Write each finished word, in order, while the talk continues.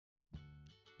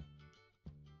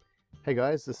Hey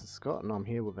guys, this is Scott and I'm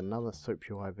here with another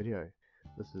SoapUi video.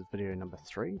 This is video number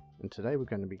 3 and today we're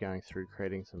going to be going through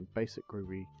creating some basic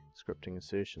Groovy scripting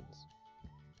assertions.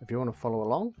 If you want to follow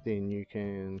along, then you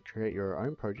can create your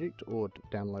own project or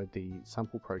download the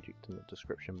sample project in the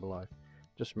description below.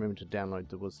 Just remember to download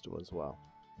the WSDL as well.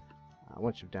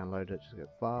 Once you've downloaded it, just go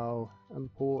File,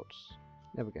 Import,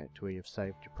 navigate to where you've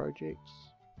saved your projects.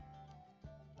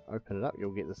 Open it up,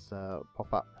 you'll get this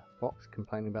pop-up box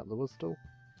complaining about the WSDL.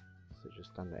 So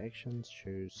just under Actions,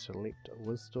 choose Select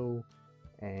WSDL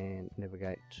and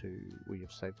navigate to where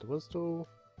you've saved the WSDL,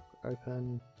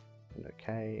 open and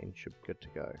OK, and you should be good to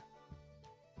go.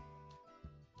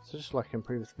 So just like in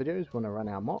previous videos, we want to run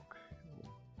our mock,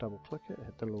 double click it,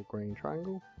 hit the little green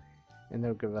triangle, and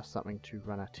that'll give us something to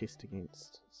run our test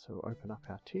against. So we'll open up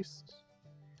our test,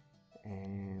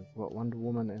 and we've got Wonder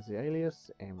Woman as the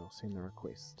alias, and we'll send the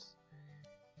request.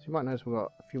 So you might notice we've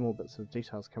got a few more bits of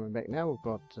details coming back now. We've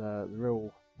got the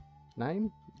real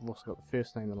name, we've also got the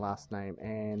first name, the last name,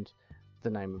 and the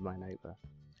name of my neighbour.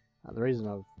 The reason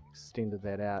I've extended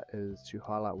that out is to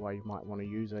highlight why you might want to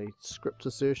use a script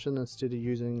assertion instead of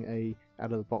using a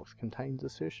out-of-the-box contains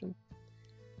assertion.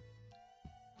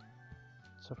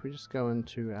 So if we just go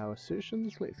into our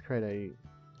assertions, let's create a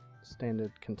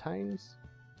standard contains.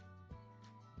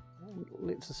 And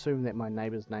let's assume that my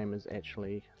neighbour's name is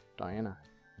actually Diana.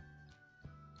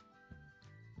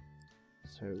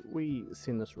 So we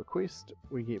send this request,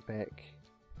 we get back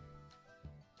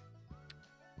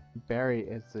Barry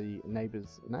as the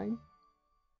neighbour's name,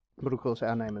 but of course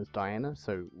our name is Diana,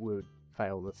 so we would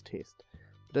fail this test.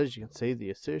 But as you can see, the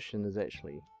assertion is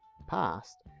actually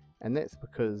passed, and that's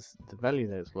because the value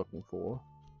that it's looking for,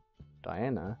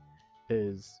 Diana,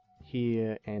 is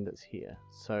here and it's here.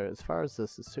 So as far as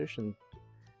this assertion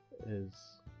is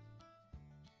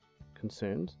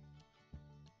concerned,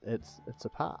 it's a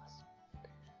pass.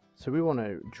 So we want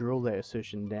to drill that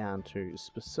assertion down to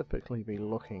specifically be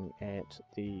looking at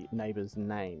the neighbour's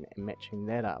name and matching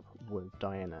that up with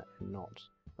Diana and not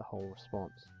the whole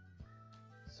response.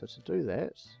 So to do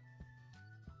that,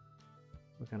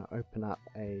 we're going to open up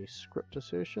a script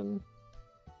assertion.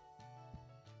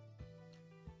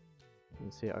 You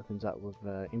can see it opens up with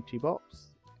an empty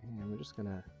box, and we're just going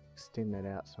to extend that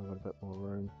out so I've got a bit more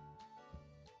room.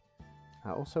 I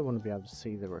also want to be able to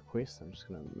see the request. I'm just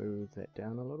going to move that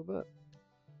down a little bit.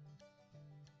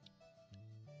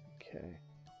 Okay,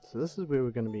 so this is where we're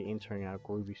going to be entering our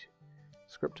Groovy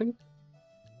scripting.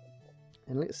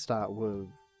 And let's start with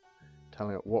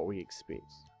telling it what we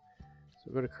expect. So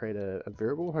we've got to create a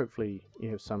variable. Hopefully you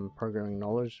have some programming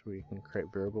knowledge where you can create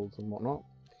variables and whatnot.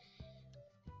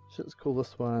 So let's call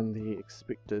this one the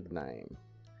expected name,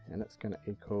 and it's going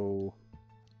to equal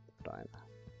Diana.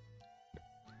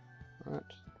 Right,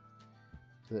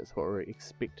 so that's what we're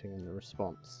expecting in the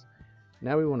response.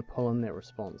 Now we want to pull in that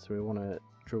response, so we want to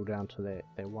drill down to that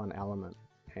one element.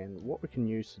 And what we can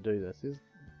use to do this is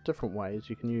different ways.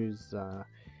 You can use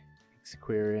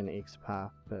xquery and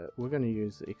xpath, but we're going to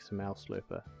use the XML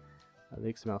slurper.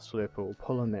 The XML slurper will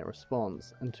pull in that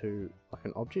response into like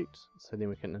an object, so then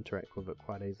we can interact with it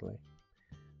quite easily.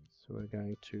 So we're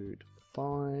going to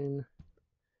define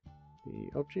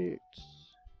the object.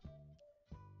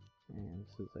 And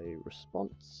this is a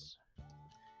response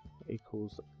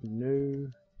equals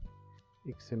new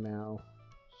XML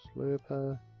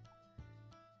slurper,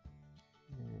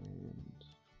 and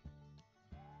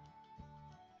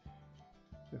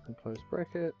open close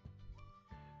bracket,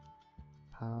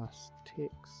 pass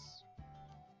text,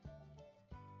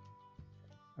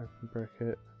 open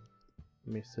bracket,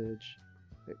 message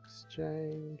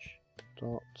exchange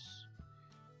dot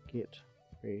get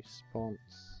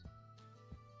response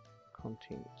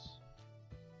contents.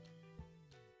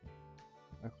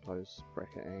 I'll close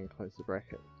bracket and close the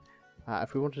bracket.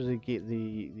 If we wanted to get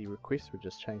the request, we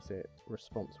just change that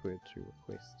response word to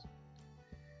request.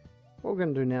 What we're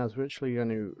going to do now is we're actually going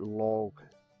to log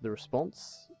the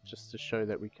response just to show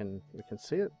that we can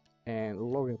see it. And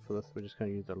logging for this, we're just going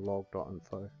to use the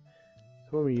log.info.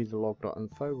 So when we use the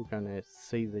log.info, we're going to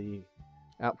see the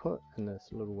output in this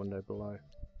little window below.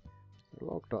 So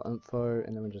log.info,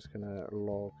 and then we're just going to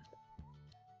log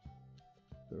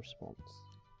the response.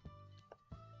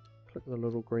 Click the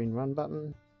little green run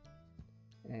button,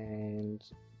 and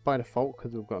by default,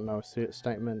 because we've got no assert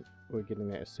statement, we're getting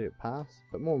that assert pass,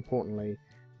 but more importantly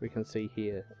we can see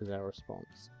here is our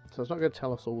response. So it's not going to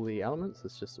tell us all the elements,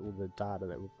 it's just all the data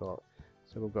that we've got.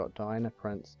 So we've got Diana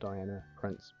prints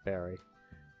Barry,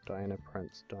 Diana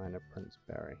prints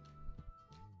Barry.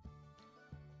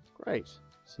 Great.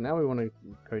 So now we want to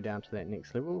go down to that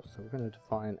next level, so we're going to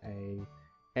define a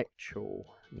actual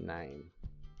name.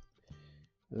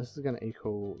 And this is going to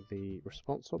equal the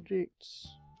response object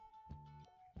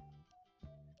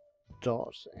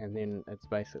dot, and then it's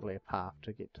basically a path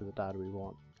to get to the data we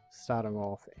want, starting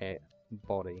off at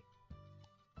body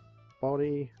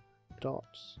dot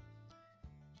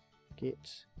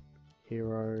get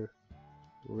hero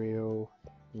real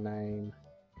name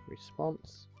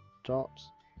response dot,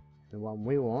 the one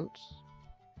we want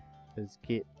is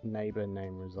get neighbor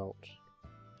name result,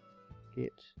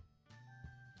 get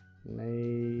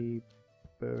neighbor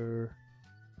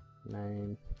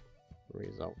name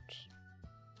result.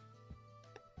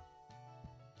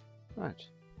 Right,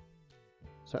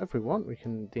 so if we want, we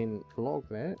can then log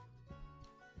that,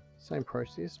 same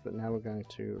process, but now we're going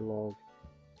to log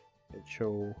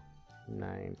actual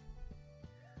name.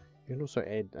 You can also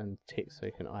add in text so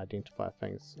you can identify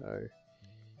things. So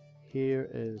here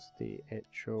is the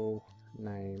actual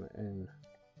name in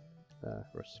the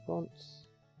response.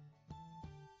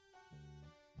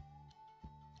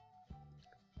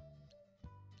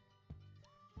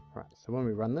 Right, so when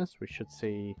we run this, we should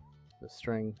see the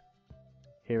string.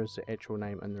 Here is the actual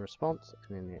name in the response,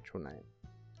 and then the actual name.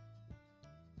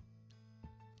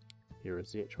 Here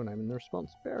is the actual name in the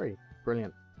response, Barry.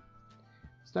 Brilliant.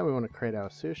 So now we want to create our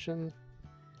assertion.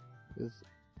 There's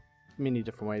many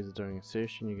different ways of doing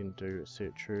assertion. You can do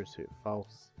assert true, assert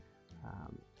false,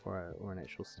 or an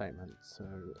actual statement. So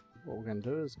what we're going to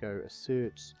do is go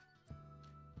assert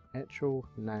actual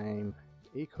name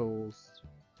equals,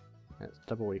 that's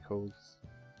double equals,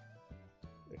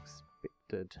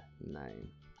 expected name.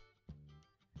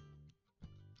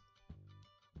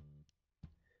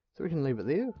 So we can leave it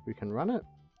there, we can run it,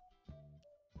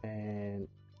 and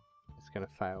it's going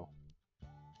to fail.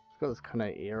 It's got this kind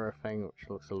of error thing which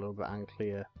looks a little bit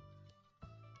unclear.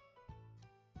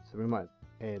 So we might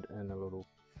add in a little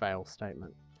fail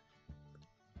statement.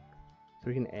 So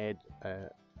we can add a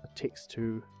text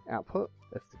to output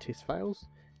if the test fails.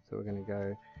 So we're going to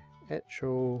go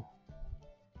actual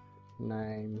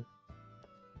name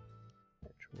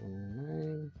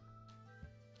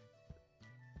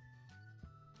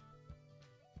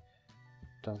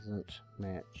doesn't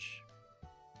match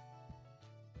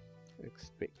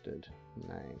expected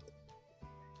name.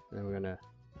 And then we're going to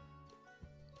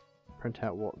print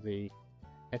out what the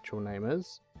actual name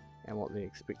is and what the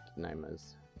expected name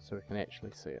is, so we can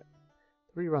actually see it.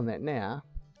 If we run that now,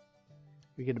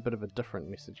 we get a bit of a different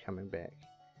message coming back.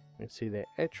 We can see that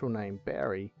actual name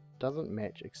Barry doesn't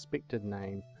match expected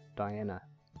name Diana,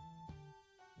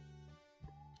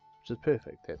 which is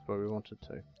perfect. That's what we wanted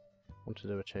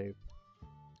to achieve.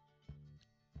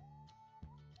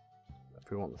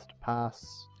 If we want this to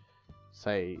pass,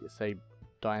 say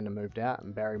Diana moved out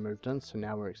and Barry moved in, so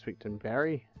now we're expecting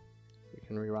Barry. We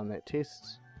can rerun that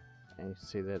test and you can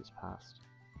see that it's passed.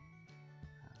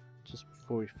 Just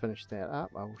before we finish that up,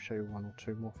 I will show you one or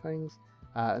two more things.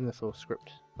 In this little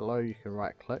script below, you can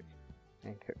right click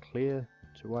and click clear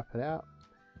to wipe it out.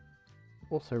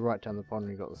 Also right down the bottom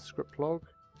you've got the script log,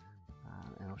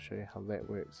 and I'll show you how that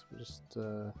works. We'll just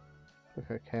click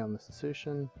OK on this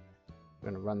assertion. We're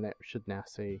going to run that. We should now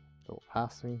see it's all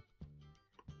passing.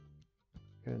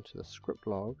 Go into the script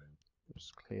log,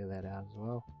 just clear that out as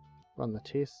well. Run the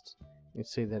test. You can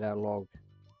see that our log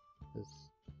is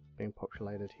being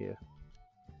populated here.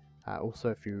 Also,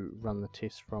 if you run the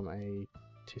test from a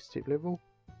test step level,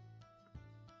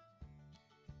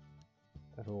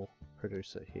 it'll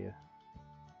produce it here.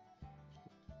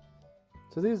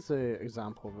 So there's an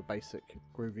example of a basic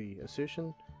Groovy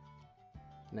assertion,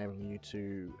 enabling you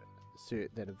to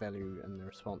assert that a value in the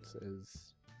response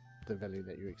is the value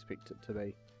that you expect it to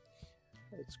be.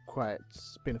 It's quite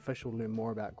beneficial to learn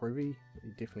more about Groovy.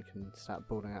 You definitely can start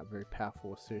building out very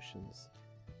powerful assertions.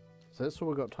 So that's all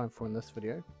we've got time for in this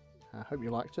video. I hope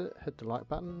you liked it. Hit the like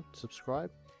button,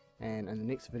 subscribe, and in the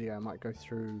next video I might go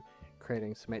through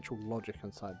creating some actual logic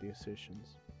inside the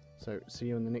assertions. So see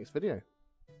you in the next video.